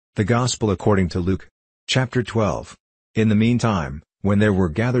The Gospel according to Luke. Chapter 12. In the meantime, when there were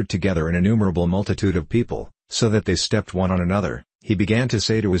gathered together an innumerable multitude of people, so that they stepped one on another, he began to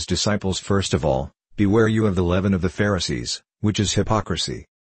say to his disciples, first of all, beware you of the leaven of the Pharisees, which is hypocrisy.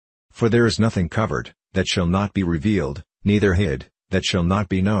 For there is nothing covered, that shall not be revealed, neither hid, that shall not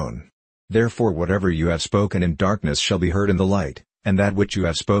be known. Therefore whatever you have spoken in darkness shall be heard in the light, and that which you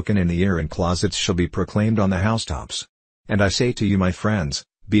have spoken in the ear in closets shall be proclaimed on the housetops. And I say to you, my friends,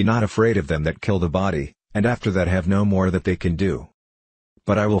 be not afraid of them that kill the body, and after that have no more that they can do.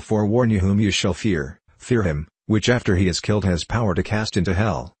 But I will forewarn you whom you shall fear. Fear him, which after he is killed has power to cast into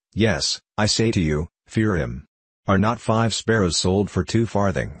hell. Yes, I say to you, fear him. Are not 5 sparrows sold for 2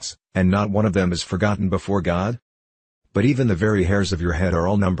 farthings, and not one of them is forgotten before God? But even the very hairs of your head are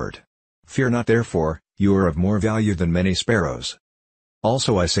all numbered. Fear not therefore, you are of more value than many sparrows.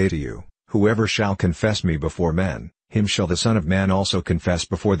 Also I say to you, whoever shall confess me before men, him shall the Son of Man also confess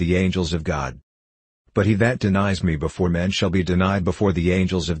before the angels of God. But he that denies me before men shall be denied before the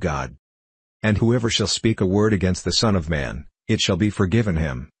angels of God. And whoever shall speak a word against the Son of Man, it shall be forgiven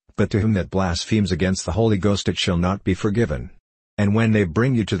him, but to him that blasphemes against the Holy Ghost it shall not be forgiven. And when they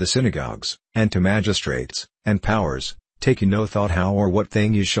bring you to the synagogues, and to magistrates, and powers, take you no thought how or what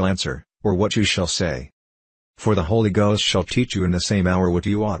thing you shall answer, or what you shall say. For the Holy Ghost shall teach you in the same hour what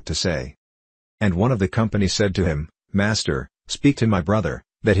you ought to say. And one of the company said to him, Master, speak to my brother,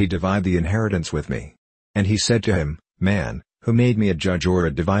 that he divide the inheritance with me. And he said to him, Man, who made me a judge or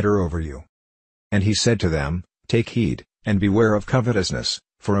a divider over you? And he said to them, Take heed, and beware of covetousness,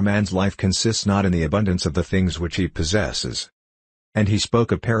 for a man's life consists not in the abundance of the things which he possesses. And he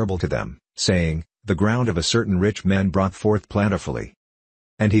spoke a parable to them, saying, The ground of a certain rich man brought forth plentifully.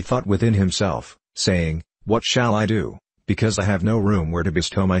 And he thought within himself, saying, What shall I do, because I have no room where to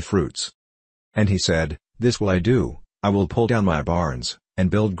bestow my fruits? And he said, This will I do, I will pull down my barns, and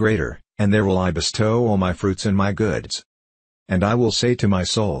build greater, and there will I bestow all my fruits and my goods. And I will say to my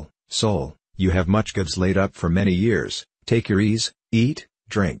soul, Soul, you have much goods laid up for many years, take your ease, eat,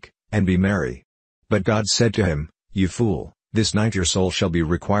 drink, and be merry. But God said to him, You fool, this night your soul shall be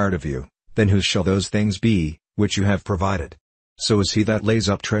required of you, then whose shall those things be, which you have provided? So is he that lays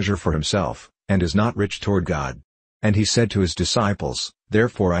up treasure for himself, and is not rich toward God. And he said to his disciples,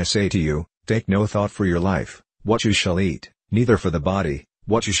 Therefore I say to you, take no thought for your life, what you shall eat, neither for the body,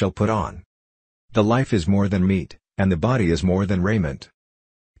 what you shall put on. The life is more than meat, and the body is more than raiment.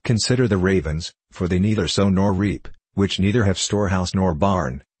 Consider the ravens, for they neither sow nor reap, which neither have storehouse nor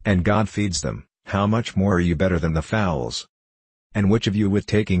barn, and God feeds them. How much more are you better than the fowls? And which of you with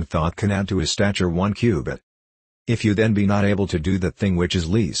taking thought can add to his stature 1 cubit? If you then be not able to do that thing which is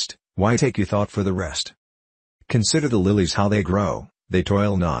least, why take you thought for the rest? Consider the lilies how they grow, they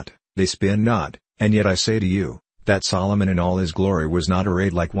toil not, they spin not, and yet I say to you, that Solomon in all his glory was not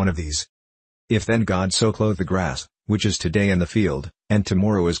arrayed like one of these. If then God so clothe the grass, which is today in the field, and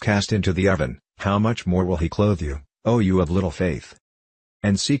tomorrow is cast into the oven, how much more will he clothe you, O you of little faith?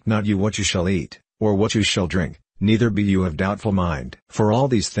 And seek not you what you shall eat, or what you shall drink, neither be you of doubtful mind. For all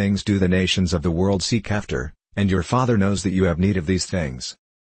these things do the nations of the world seek after, and your Father knows that you have need of these things.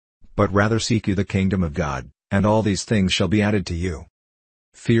 But rather seek you the kingdom of God, and all these things shall be added to you.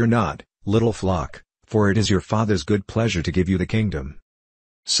 Fear not, little flock, for it is your Father's good pleasure to give you the kingdom.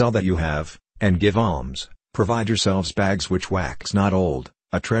 Sell that you have, and give alms, provide yourselves bags which wax not old,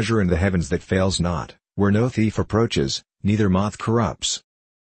 a treasure in the heavens that fails not, where no thief approaches, neither moth corrupts.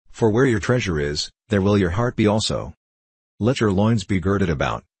 For where your treasure is, there will your heart be also. Let your loins be girded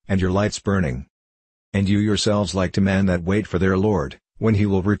about, and your lights burning. And you yourselves like to men that wait for their Lord, when he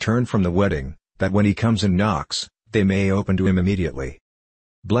will return from the wedding, that when he comes and knocks, they may open to him immediately.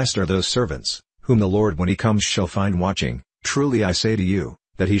 Blessed are those servants, whom the Lord when he comes shall find watching. Truly I say to you,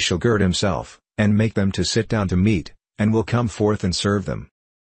 that he shall gird himself, and make them to sit down to meat, and will come forth and serve them.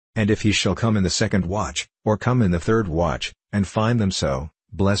 And if he shall come in the 2nd watch, or come in the 3rd watch, and find them so,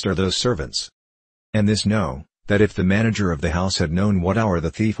 blessed are those servants. And this know, that if the manager of the house had known what hour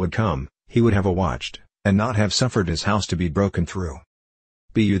the thief would come, he would have watched, and not have suffered his house to be broken through.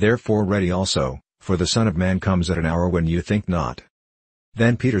 Be you therefore ready also, for the Son of Man comes at an hour when you think not.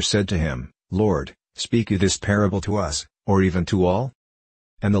 Then Peter said to him, Lord, speak you this parable to us, or even to all?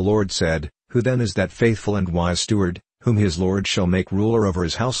 And the Lord said, Who then is that faithful and wise steward, whom his Lord shall make ruler over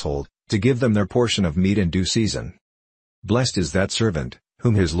his household, to give them their portion of meat in due season? Blessed is that servant,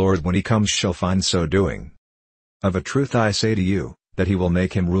 whom his Lord when he comes shall find so doing. Of a truth I say to you, that he will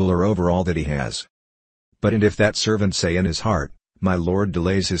make him ruler over all that he has. But and if that servant say in his heart, My Lord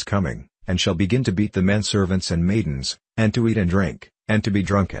delays his coming, and shall begin to beat the men servants and maidens, and to eat and drink, and to be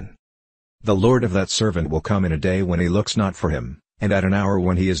drunken. The Lord of that servant will come in a day when he looks not for him, and at an hour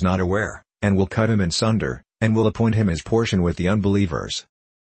when he is not aware, and will cut him in sunder, and will appoint him his portion with the unbelievers.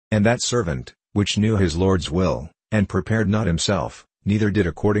 And that servant, which knew his Lord's will, and prepared not himself, neither did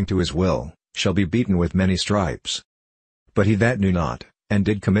according to his will, shall be beaten with many stripes. But he that knew not, and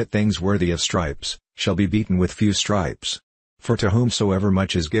did commit things worthy of stripes, shall be beaten with few stripes. For to whomsoever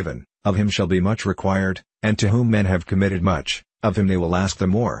much is given, of him shall be much required, and to whom men have committed much, of him they will ask the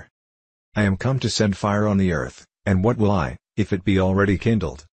more. I am come to send fire on the earth, and what will I, if it be already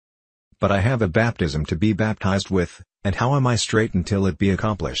kindled? But I have a baptism to be baptized with, and how am I strait until it be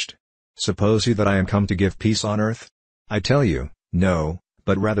accomplished? Suppose ye that I am come to give peace on earth? I tell you, no,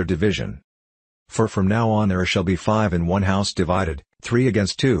 but rather division. For from now on there shall be 5 in one house divided, 3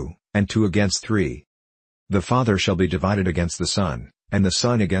 against 2, and 2 against 3. The father shall be divided against the son, and the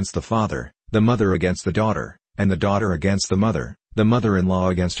son against the father, the mother against the daughter, and the daughter against the mother-in-law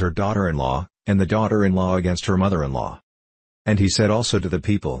against her daughter-in-law, and the daughter-in-law against her mother-in-law. And he said also to the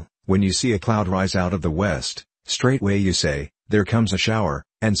people, When you see a cloud rise out of the west, straightway you say, There comes a shower,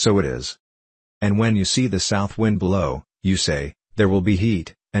 and so it is. And when you see the south wind blow, you say, There will be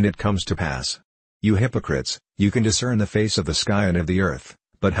heat, and it comes to pass. You hypocrites, you can discern the face of the sky and of the earth,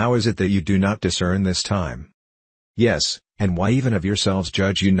 but how is it that you do not discern this time? Yes, and why even of yourselves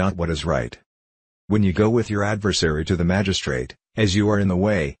judge you not what is right? When you go with your adversary to the magistrate, as you are in the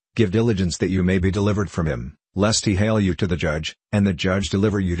way, give diligence that you may be delivered from him, lest he hale you to the judge, and the judge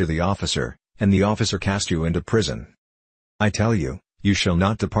deliver you to the officer, and the officer cast you into prison. I tell you, you shall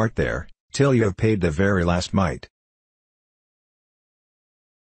not depart there, till you have paid the very last mite.